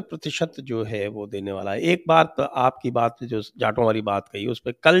 100% जो है वो देने वाला है। एक बात आपकी बात जो जाटों वाली बात कही, उस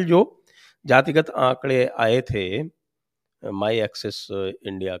पे कल जो जातिगत आंकड़े आए थे माई एक्सेस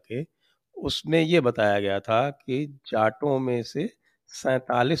इंडिया के, उसमें ये बताया गया था कि जाटों में से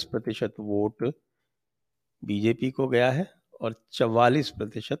 47% वोट बीजेपी को गया है और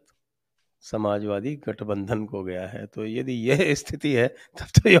 44% समाजवादी गठबंधन को गया है। तो यदि यह स्थिति है तब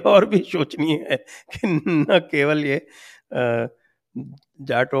तो ये और भी शोचनीय है कि न केवल ये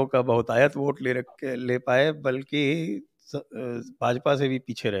जाटों का बहुतायत वोट ले पाए, बल्कि भाजपा से भी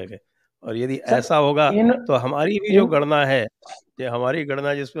पीछे रह गए। और यदि सर ऐसा होगा इन तो हमारी भी जो इन गणना है, जो हमारी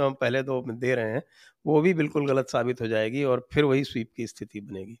गणना जिसमें हम पहले दो दे रहे हैं, वो भी बिल्कुल गलत साबित हो जाएगी और फिर वही स्वीप की स्थिति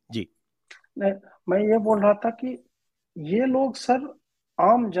बनेगी। जी नहीं, मैं ये बोल रहा था कि ये लोग सर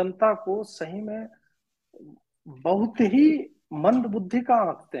आम जनता को सही में बहुत ही मंद बुद्धि का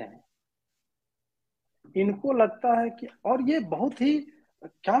आंकते हैं। इनको लगता है कि, और ये बहुत ही,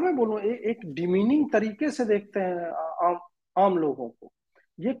 क्या मैं बोलूं, एक डिमीनिंग तरीके से देखते हैं आम लोगों को।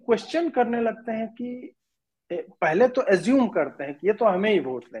 ये क्वेश्चन करने लगते हैं कि पहले तो एज्यूम करते हैं कि ये तो हमें ही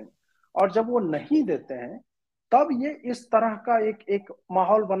वोट देंगे, और जब वो नहीं देते हैं तब ये इस तरह का एक एक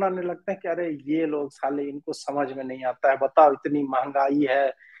माहौल बनाने लगते हैं कि अरे ये लोग साले, इनको समझ में नहीं आता है, बताओ इतनी महंगाई है,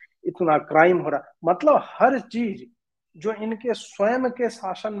 इतना क्राइम हो रहा है, मतलब हर चीज जो इनके स्वयं के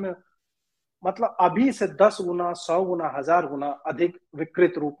शासन में मतलब अभी से 10 गुना, 100 गुना, 1000 गुना अधिक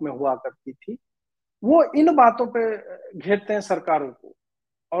विकृत रूप में हुआ करती थी। वो इन बातों पे घेरते हैं सरकारों को,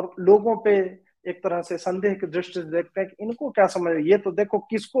 और लोगों पे एक तरह से संदेह की दृष्टि से देखते हैं कि इनको क्या समझ, ये तो देखो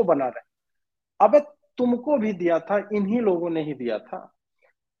किसको बना रहे। अबे तुमको भी दिया था, इन्हीं लोगों ने ही दिया था।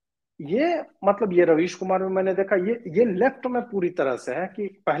 ये मतलब ये रवीश कुमार में मैंने देखा, ये लेफ्ट में पूरी तरह से है कि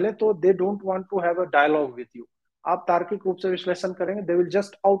पहले तो they don't want to have a dialogue with you. आप तार्किक रूप से विश्लेषण करेंगे, they will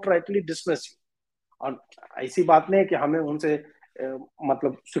just outrightly dismiss you. और ऐसी बात नहीं है कि हमें उनसे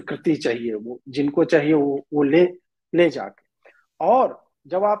मतलब स्वीकृति चाहिए, वो जिनको चाहिए वो ले जाके। और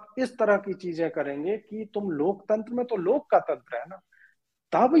जब आप इस तरह की चीजें करेंगे कि तुम लोकतंत्र में, तो लोक का तंत्र है ना,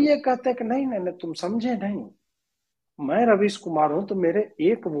 तब ये कहते हैं कि नहीं नहीं नहीं, तुम समझे नहीं, मैं रवीश कुमार हूं तो मेरे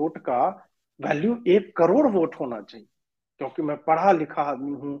एक वोट का वैल्यू 1 करोड़ वोट होना चाहिए, क्योंकि मैं पढ़ा लिखा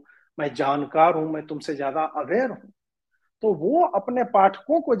आदमी हूं, मैं जानकार हूं, मैं तुमसे ज्यादा अवेयर हूं। तो वो अपने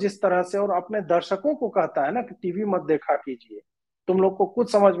पाठकों को जिस तरह से और अपने दर्शकों को कहता है ना कि टीवी मत देखा कीजिए, तुम लोग को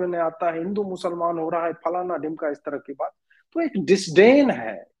कुछ समझ में नहीं आता है, हिंदू मुसलमान हो रहा है, फलाना ढिमका, इस तरह की बात। तो एक डिसडेन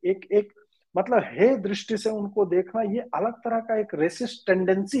है, एक एक मतलब हे दृष्टि से उनको देखना, ये अलग तरह का एक रेसिस्ट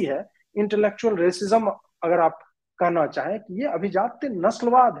टेंडेंसी है, इंटेलेक्चुअल रेसिज्म अगर आप कहना चाहें, कि ये अभिजात्य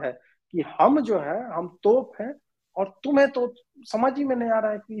नस्लवाद है, कि हम जो है हम तोप हैं, और तुम्हें तो समझ ही में नहीं आ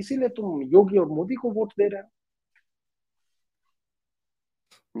रहा है, कि इसीलिए तुम योगी और मोदी को वोट दे रहे हो।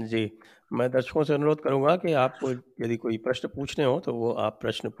 जी, मैं दर्शकों से अनुरोध करूंगा कि आपको यदि कोई प्रश्न पूछने हो तो वो आप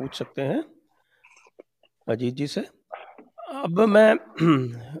प्रश्न पूछ सकते हैं अजीत जी से। अब मैं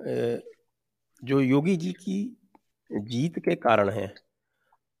जो योगी जी की जीत के कारण हैं,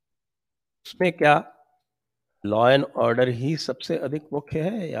 उसमें क्या लॉ एंड ऑर्डर ही सबसे अधिक मुख्य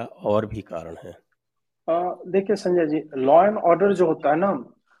है या और भी कारण हैं? देखिए Sanjay ji, law and order जो होता है ना,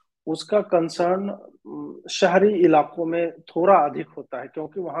 उसका कंसर्न शहरी इलाकों में थोड़ा अधिक होता है,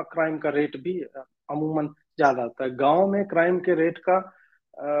 क्योंकि वहाँ क्राइम का रेट भी अमूमन ज्यादा होता है। गांव में क्राइम के रेट का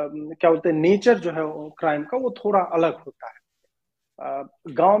क्या बोलते हैं, नेचर जो है क्राइम का, वो थोड़ा अलग होता है।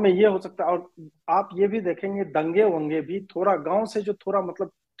 गांव में ये हो सकता है, और आप ये भी देखेंगे दंगे वंगे भी थोड़ा गांव से जो थोड़ा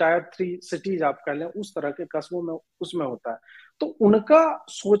मतलब टायर 3 सिटीज आप कह लें, उस तरह के कस्बों में उसमें होता है। तो उनका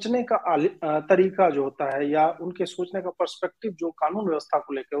सोचने का तरीका जो होता है, या उनके सोचने का पर्सपेक्टिव जो कानून व्यवस्था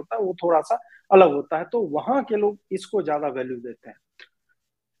को लेकर होता है, वो थोड़ा सा अलग होता है। तो वहां के लोग इसको ज्यादा वैल्यू देते हैं।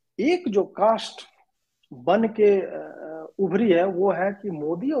 एक जो कास्ट बन के उभरी है, वो है कि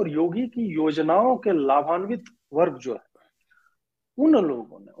मोदी और योगी की योजनाओं के लाभान्वित वर्ग जो है, उन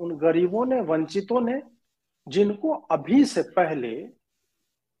लोगों ने, उन गरीबों ने, वंचितों ने, जिनको अभी से पहले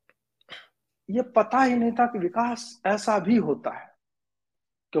ये पता ही नहीं था कि विकास ऐसा भी होता है।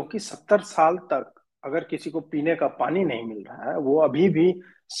 क्योंकि 70 साल तक अगर किसी को पीने का पानी नहीं मिल रहा है, वो अभी भी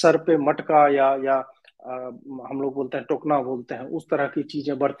सर पे मटका या हम लोग बोलते हैं टोकना बोलते हैं, उस तरह की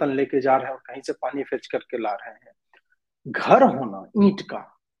चीजें बर्तन लेके जा रहे हैं और कहीं से पानी फेंच करके ला रहे हैं। घर होना ईंट का,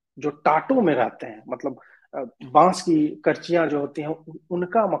 जो टाटों में रहते हैं, मतलब बांस की करचियां जो होती हैं,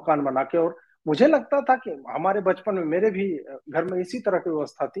 उनका मकान बना के। और मुझे लगता था कि हमारे बचपन में मेरे भी घर में इसी तरह की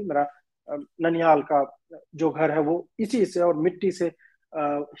व्यवस्था थी। मेरा ननिहाल का जो घर है वो इसी से और मिट्टी से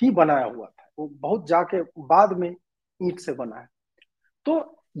ही बनाया हुआ था, वो बहुत जाके बाद में ईंट से बना है।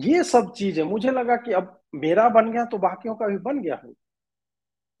 तो ये सब चीजें मुझे लगा कि अब मेरा बन गया तो बाकियों का भी बन गया हो।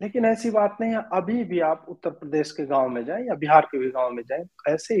 लेकिन ऐसी बात नहीं है। अभी भी आप उत्तर प्रदेश के गांव में जाएं या बिहार के भी गांव में जाएं,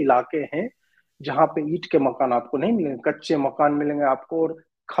 ऐसे इलाके हैं जहां पे ईंट के मकान आपको नहीं मिलेंगे, कच्चे मकान मिलेंगे आपको, और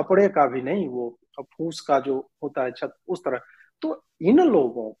खपड़े का भी नहीं, वो फूस का जो होता है छत, उस तरह। तो इन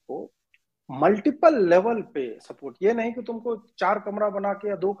लोगों को मल्टीपल लेवल पे सपोर्ट, ये नहीं कि तुमको 4 कमरा बना के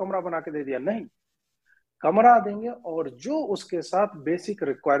या 2 कमरा बना के दे दिया, नहीं, कमरा देंगे। और जो उसके साथ बेसिक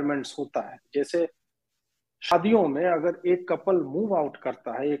रिक्वायरमेंट्स होता है, जैसे शादियों में अगर एक कपल मूव आउट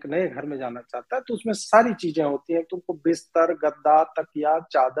करता है, एक नए घर में जाना चाहता है, तो उसमें सारी चीजें होती हैं, तुमको बिस्तर, गद्दा, तकिया,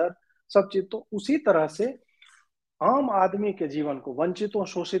 चादर, सब चीज। तो उसी तरह से आम आदमी के जीवन को, वंचितों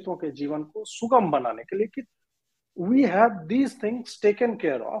शोषितों के जीवन को सुगम बनाने के लिए, कि we have these things taken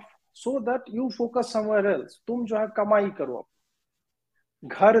care of, so that you focus somewhere else. तुम जो है कमाई करो,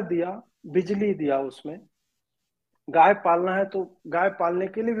 घर दिया, बिजली दिया, उसमें गाय पालना है तो गाय पालने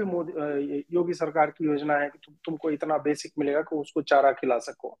के लिए भी मोदी योगी सरकार की योजना है कि तुमको इतना बेसिक मिलेगा कि उसको चारा खिला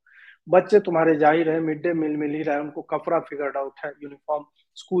सको। बच्चे तुम्हारे जा ही रहे, मिड डे मील मिल ही रहा है, उनको कपड़ा फिगर्ड आउट है, यूनिफॉर्म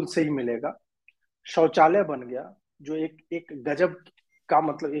स्कूल से ही मिलेगा। शौचालय बन गया, जो एक एक गजब का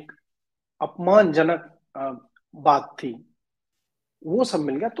मतलब एक अपमानजनक बात थी, वो सब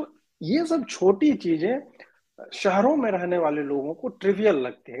मिल गया। तो ये सब छोटी चीजें शहरों में रहने वाले लोगों को ट्रिवियल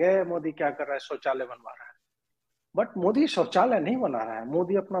लगती है। मोदी क्या कर रहा है, शौचालय बनवा रहा है। बट मोदी शौचालय नहीं बना रहा है,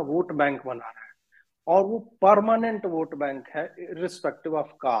 मोदी अपना वोट बैंक बना रहा है। और वो परमानेंट वोट बैंक है, रिस्पेक्टिव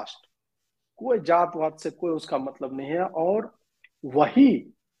ऑफ कास्ट। कोई जात वात से कोई उसका मतलब नहीं है। और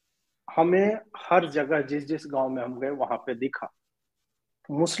वही हमें हर जगह जिस जिस गांव में हम गए वहां पे दिखा।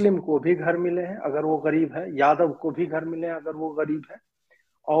 मुस्लिम को भी घर मिले हैं अगर वो गरीब है, यादव को भी घर मिले हैं अगर वो गरीब है,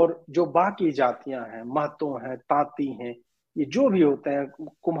 और जो बाकी जातियां हैं, महतो हैं, तांती हैं, ये जो भी होते हैं,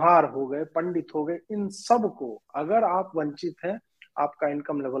 कुम्हार हो गए, पंडित हो गए, इन सब को अगर आप वंचित हैं, आपका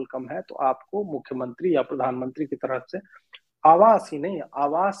इनकम लेवल कम है, तो आपको मुख्यमंत्री या प्रधानमंत्री की तरफ से आवास ही नहीं,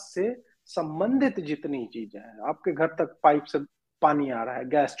 आवास से संबंधित जितनी चीजें हैं, आपके घर तक पाइप से पानी आ रहा है,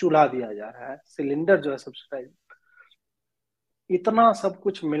 गैस चूल्हा दिया जा रहा है, सिलेंडर जो है सब्सिडाइज, इतना सब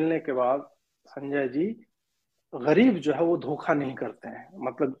कुछ मिलने के बाद संजय जी, गरीब जो है वो धोखा नहीं करते हैं।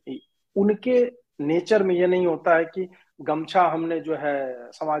 मतलब उनके नेचर में ये नहीं होता है कि गमछा हमने जो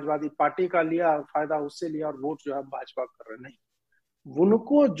है समाजवादी पार्टी का लिया, फायदा उससे लिया और वोट जो है भाजपा कर रहे, नहीं।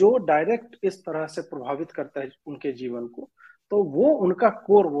 उनको जो डायरेक्ट इस तरह से प्रभावित करता है उनके जीवन को, तो वो उनका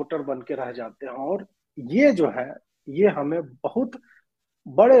कोर वोटर बन के रह जाते हैं। और ये जो है, ये हमें बहुत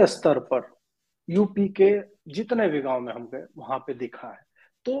बड़े स्तर पर यूपी के जितने भी गांव में हम गए वहां पे दिखा है।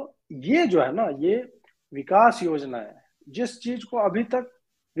 तो ये जो है ना, ये विकास योजना है, जिस चीज को अभी तक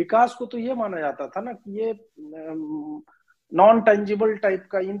विकास को तो ये माना जाता था ना कि ये नॉन टेंजिबल टाइप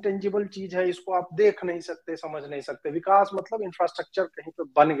का, इनटेंजिबल चीज है, इसको आप देख नहीं सकते, समझ नहीं सकते। विकास मतलब इंफ्रास्ट्रक्चर कहीं पे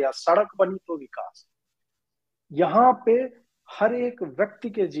बन गया, सड़क बनी तो विकास। यहाँ पे हर एक व्यक्ति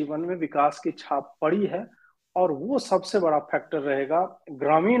के जीवन में विकास की छाप पड़ी है, और वो सबसे बड़ा फैक्टर रहेगा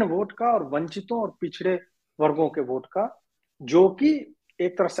ग्रामीण वोट का और वंचितों और पिछड़े वर्गों के वोट का, जो कि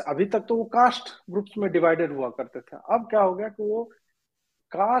एक तरह से अभी तक तो वो कास्ट ग्रुप्स में डिवाइडेड हुआ करते थे। अब क्या हो गया कि वो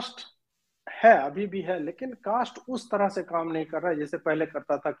कास्ट है, अभी भी है, लेकिन कास्ट उस तरह से काम नहीं कर रहा है जैसे पहले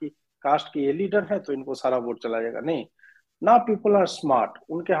करता था कि कास्ट के ये लीडर है तो इनको सारा वोट चला जाएगा। नहीं, ना पीपल आर स्मार्ट,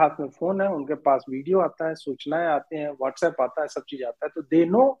 उनके हाथ में फोन है, उनके पास वीडियो आता है, सूचनाएं आते हैं, व्हाट्सएप आता है, सब चीज आता है, तो दे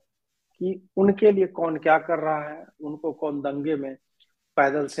नो कि उनके लिए कौन क्या कर रहा है, उनको कौन दंगे में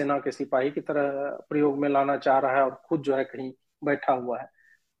पैदल सेना के सिपाही की तरह प्रयोग में लाना चाह रहा है और खुद जो है कहीं बैठा हुआ है।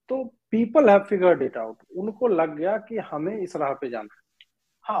 तो people have figured it out, उनको लग गया कि हमें इस राह पे जाना है।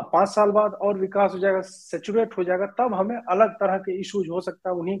 हाँ, 5 साल बाद और विकास हो जाएगा, सेचुरेट हो जाएगा, तब हमें अलग तरह के इश्यूज हो सकता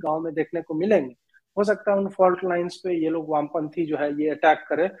है उन्हीं गांव में देखने को मिलेंगे। हो सकता है उन फॉल्ट लाइंस पे ये लोग वामपंथी जो है ये अटैक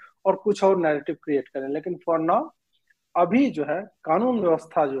करें और कुछ और नैरेटिव क्रिएट करें, लेकिन फॉर नाउ अभी जो है कानून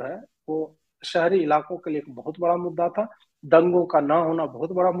व्यवस्था जो है वो शहरी इलाकों के लिए एक बहुत बड़ा मुद्दा था, दंगों का ना होना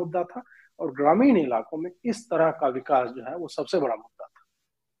बहुत बड़ा मुद्दा था, और ग्रामीण इलाकों में इस तरह का विकास जो है वो सबसे बड़ा मुद्दा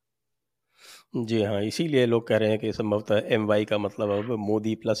था। जी हाँ, इसीलिए लोग कह रहे हैं कि संभवतः MY का मतलब अब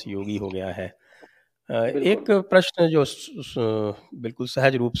मोदी प्लस योगी हो गया है। बिल्कुल। एक प्रश्न जो बिल्कुल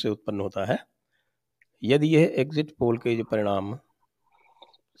सहज रूप से उत्पन्न होता है, यदि यह एग्जिट पोल के जो परिणाम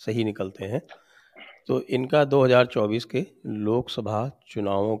सही निकलते हैं, तो इनका 2024 के लोकसभा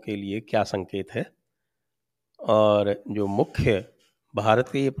चुनावों के लिए क्या संकेत है? और जो मुख्य भारत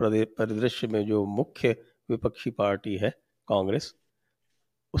के ये परिदृश्य में जो मुख्य विपक्षी पार्टी है कांग्रेस,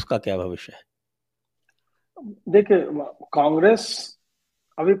 उसका क्या भविष्य है? देखिए, कांग्रेस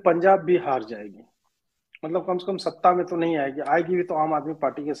अभी पंजाब भी हार जाएगी, मतलब कम से कम सत्ता में तो नहीं आएगी, आएगी भी तो आम आदमी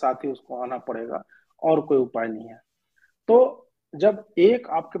पार्टी के साथ ही उसको आना पड़ेगा, और कोई उपाय नहीं है। तो जब एक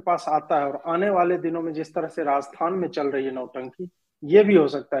आपके पास आता है, और आने वाले दिनों में जिस तरह से राजस्थान में चल रही है नौटंकी, ये भी हो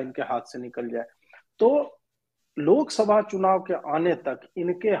सकता है इनके हाथ से निकल जाए। तो लोकसभा चुनाव के आने तक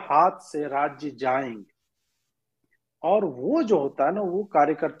इनके हाथ से राज्य जाएंगे, और वो जो होता है ना, वो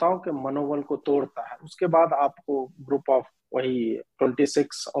कार्यकर्ताओं के मनोबल को तोड़ता है। उसके बाद आपको ग्रुप ऑफ वही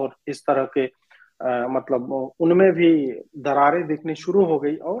 26 और इस तरह के मतलब उनमें भी दरारें दिखनी शुरू हो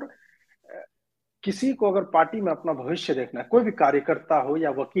गई। और किसी को अगर पार्टी में अपना भविष्य देखना है, कोई भी कार्यकर्ता हो या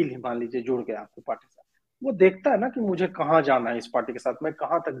वकील ही मान लीजिए जुड़ गया आपकी पार्टी से, वो देखता है ना कि मुझे कहाँ जाना है, इस पार्टी के साथ मैं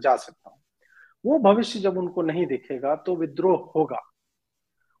कहाँ तक जा सकता हूँ। वो भविष्य जब उनको नहीं दिखेगा तो विद्रोह होगा।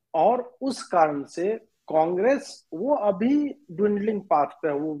 और उस कारण से कांग्रेस वो अभी ड्विंडलिंग पाथ पे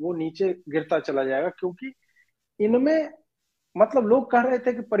है, वो नीचे गिरता चला जाएगा, क्योंकि इनमें मतलब लोग कह रहे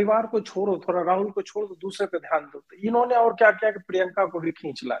थे कि परिवार को छोड़ो, थोड़ा राहुल को छोड़ो, तो दूसरे पे ध्यान दो, तो इन्होंने और क्या किया कि प्रियंका को भी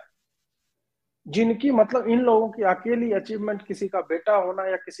खींच लाया, जिनकी मतलब इन लोगों की अकेली अचीवमेंट किसी का बेटा होना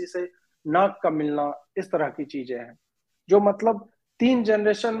या किसी से नाक का मिलना, इस तरह की चीजें हैं, जो मतलब 3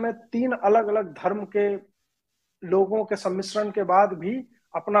 जनरेशन में 3 अलग अलग धर्म के लोगों के सम्मिश्रण के बाद भी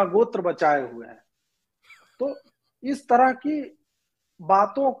अपना गोत्र बचाए हुए हैं। तो इस तरह की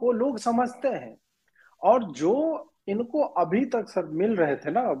बातों को लोग समझते हैं। और जो इनको अभी तक सर मिल रहे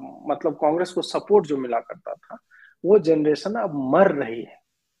थे ना, मतलब कांग्रेस को सपोर्ट जो मिला करता था, वो जनरेशन अब मर रही है।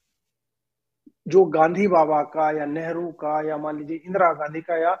 जो गांधी बाबा का या नेहरू का या मान लीजिए इंदिरा गांधी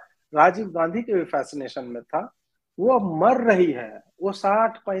का या राजीव गांधी के भी फैसिनेशन में था, वो अब मर रही है, वो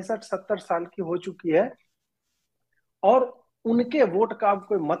 60 65 70 साल की हो चुकी है, और उनके वोट का अब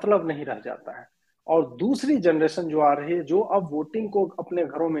कोई मतलब नहीं रह जाता है। और दूसरी जनरेशन जो आ रही है, जो अब वोटिंग को अपने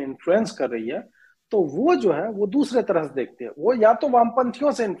घरों में इन्फ्लुएंस कर रही है, तो वो जो है वो दूसरे तरह से देखते हैं। वो या तो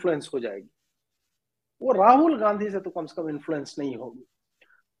वामपंथियों से इन्फ्लुएंस हो जाएगी, वो राहुल गांधी से कम इन्फ्लुएंस नहीं होगी।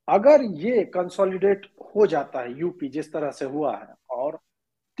 अगर ये कंसोलिडेट हो जाता है यूपी जिस तरह से हुआ है, और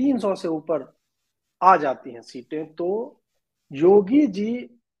 300 से ऊपर आ जाती हैं सीटें, तो योगी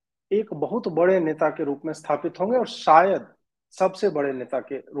जी एक बहुत बड़े नेता के रूप में स्थापित होंगे, और शायद सबसे बड़े नेता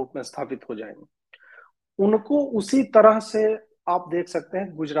के रूप में स्थापित हो जाएंगे। उनको उसी तरह से आप देख सकते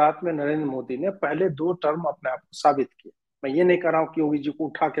हैं, गुजरात में नरेंद्र मोदी ने पहले 2 टर्म अपने आप को साबित किए। मैं ये नहीं कर रहा हूं कि योगी जी को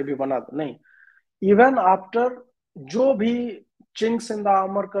उठा के भी बना दो, नहीं। इवन आफ्टर जो भी चिंग्स इन द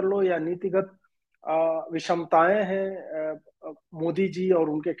आर्मर कर लो, या नीतिगत विषमताएं हैं मोदी जी और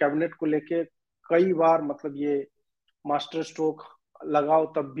उनके कैबिनेट को लेके, कई बार मतलब ये मास्टर स्ट्रोक लगाओ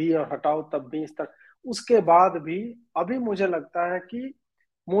तब भी और हटाओ तब भी, इस तरह, उसके बाद भी अभी मुझे लगता है कि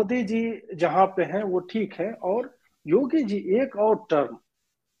मोदी जी जहां पे हैं वो ठीक है। और योगी जी एक और टर्म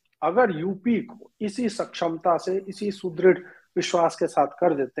अगर यूपी को इसी सक्षमता से, इसी सुदृढ़ विश्वास के साथ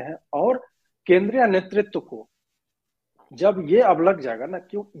कर देते हैं, और केंद्रीय नेतृत्व को जब ये अब लग जाएगा ना,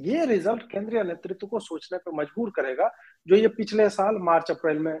 क्यों ये रिजल्ट केंद्रीय नेतृत्व को सोचने पर मजबूर करेगा, जो ये पिछले साल मार्च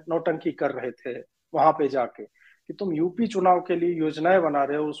अप्रैल में नौटंकी कर रहे थे वहां पे जाके, कि तुम यूपी चुनाव के लिए योजनाएं बना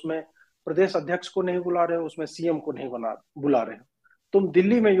रहे हो, उसमें प्रदेश अध्यक्ष को नहीं बुला रहे हो, उसमें सीएम को नहीं बुला रहे हो, तुम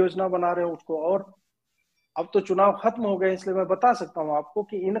दिल्ली में योजना बना रहे हो उसको। और अब तो चुनाव खत्म हो गए, इसलिए मैं बता सकता हूँ आपको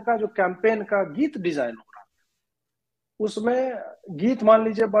कि इनका जो कैंपेन का गीत डिजाइन हो रहा है, उसमें गीत मान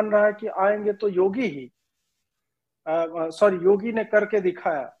लीजिए बन रहा है कि आएंगे तो योगी ही, सॉरी योगी ने करके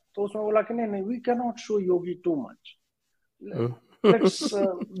दिखाया, तो उसमें बोला कि नहीं नहीं, we can not show Yogi too much, let's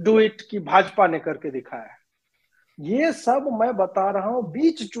do it कि भाजपा ने करके दिखाया है। ये सब मैं बता रहा हूं,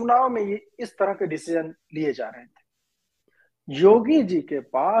 बीच चुनाव में ये इस तरह के डिसीजन लिए जा रहे थे। योगी जी के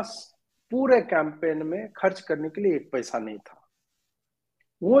पास पूरे कैंपेन में खर्च करने के लिए एक पैसा नहीं था।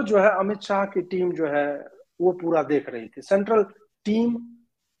 वो जो है अमित शाह की टीम जो है वो पूरा देख रही थी, सेंट्रल टीम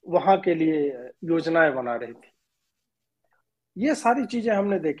वहां के लिए योजनाएं बना रही थी। ये सारी चीजें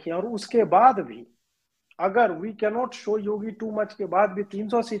हमने देखी, और उसके बाद भी अगर we can not show Yogi too much के बाद भी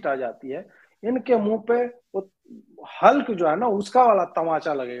 300 सीट आ जाती है, इनके मुंह पे वो हल्क जो है ना, उसका वाला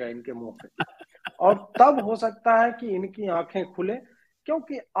तमाचा लगेगा इनके मुंह पे। और तब हो सकता है कि इनकी आंखें खुले,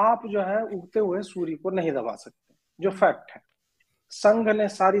 क्योंकि आप जो है उगते हुए सूर्य को नहीं दबा सकते, जो फैक्ट है। संघ ने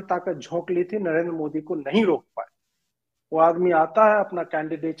सारी ताकत झोंक ली थी, नरेंद्र मोदी को नहीं रोक पाए। वो आदमी आता है अपना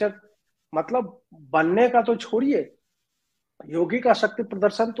कैंडिडेचर, मतलब बनने का तो छोड़िए, योगी का शक्ति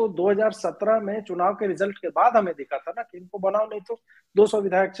प्रदर्शन तो 2017 में चुनाव के रिजल्ट के बाद हमें दिखा था ना, कि इनको बनाओ नहीं तो 200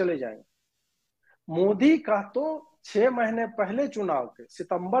 विधायक चले जाएंगे। मोदी का तो 6 महीने पहले चुनाव के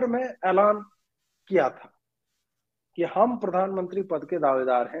सितंबर में ऐलान किया था कि हम प्रधानमंत्री पद के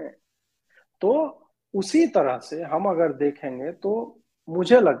दावेदार हैं। तो उसी तरह से हम अगर देखेंगे तो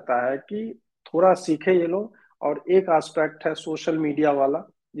मुझे लगता है कि थोड़ा सीखे ये लोग। और एक एस्पेक्ट है सोशल मीडिया वाला,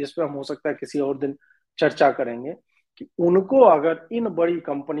 जिसपे हम हो सकता है किसी और दिन चर्चा करेंगे, कि उनको अगर इन बड़ी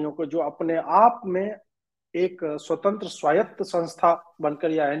कंपनियों को, जो अपने आप में एक स्वतंत्र स्वायत्त संस्था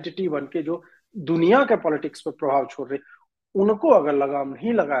बनकर या एंटिटी बनकर जो दुनिया के पॉलिटिक्स पर प्रभाव छोड़ रही, उनको अगर लगाम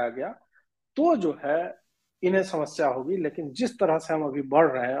नहीं लगाया गया तो जो है इन्हें समस्या होगी। लेकिन जिस तरह से हम अभी बढ़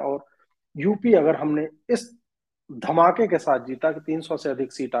रहे हैं, और यूपी अगर हमने इस धमाके के साथ जीता कि 300 से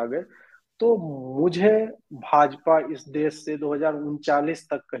अधिक सीट आ गए, तो मुझे भाजपा इस देश से 2039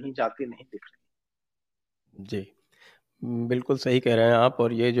 तक कहीं जाती नहीं दिख रही। जी, बिल्कुल सही कह रहे हैं आप।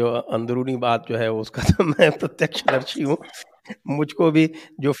 और ये जो अंदरूनी बात जो है उसका तो मैं प्रत्यक्षदर्शी हूँ। मुझको भी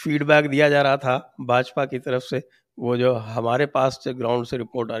जो फीडबैक दिया जा रहा था भाजपा की तरफ से, वो जो हमारे पास से ग्राउंड से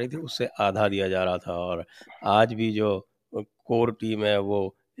रिपोर्ट आ रही थी उससे आधा दिया जा रहा था। और आज भी जो कोर टीम है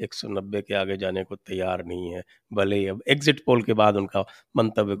वो 190 के आगे जाने को तैयार नहीं है, भले ही अब एग्जिट पोल के बाद उनका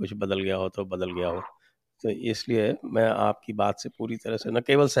मंतव्य कुछ बदल गया हो तो बदल गया हो। तो इसलिए मैं आपकी बात से पूरी तरह से न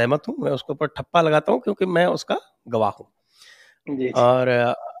केवल सहमत हूँ, मैं उसके ऊपर ठप्पा लगाता हूँ क्योंकि मैं उसका गवाह हूँ। जी जी। और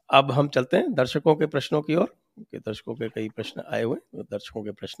अब हम चलते हैं दर्शकों के प्रश्नों की ओर, क्योंकि दर्शकों के कई प्रश्न आए हुए, तो दर्शकों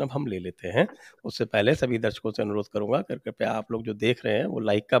के प्रश्न अब हम ले लेते हैं। उससे पहले सभी दर्शकों से अनुरोध करूंगा कि कृपया आप लोग जो देख रहे हैं वो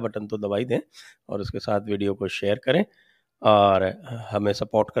लाइक का बटन तो दबाई दें, और उसके साथ वीडियो को शेयर करें। और हमें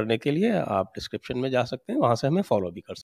सपोर्ट करने के लिए आप डिस्क्रिप्शन में जा सकते हैं, वहाँ से हमें फॉलो भी कर सकते हैं।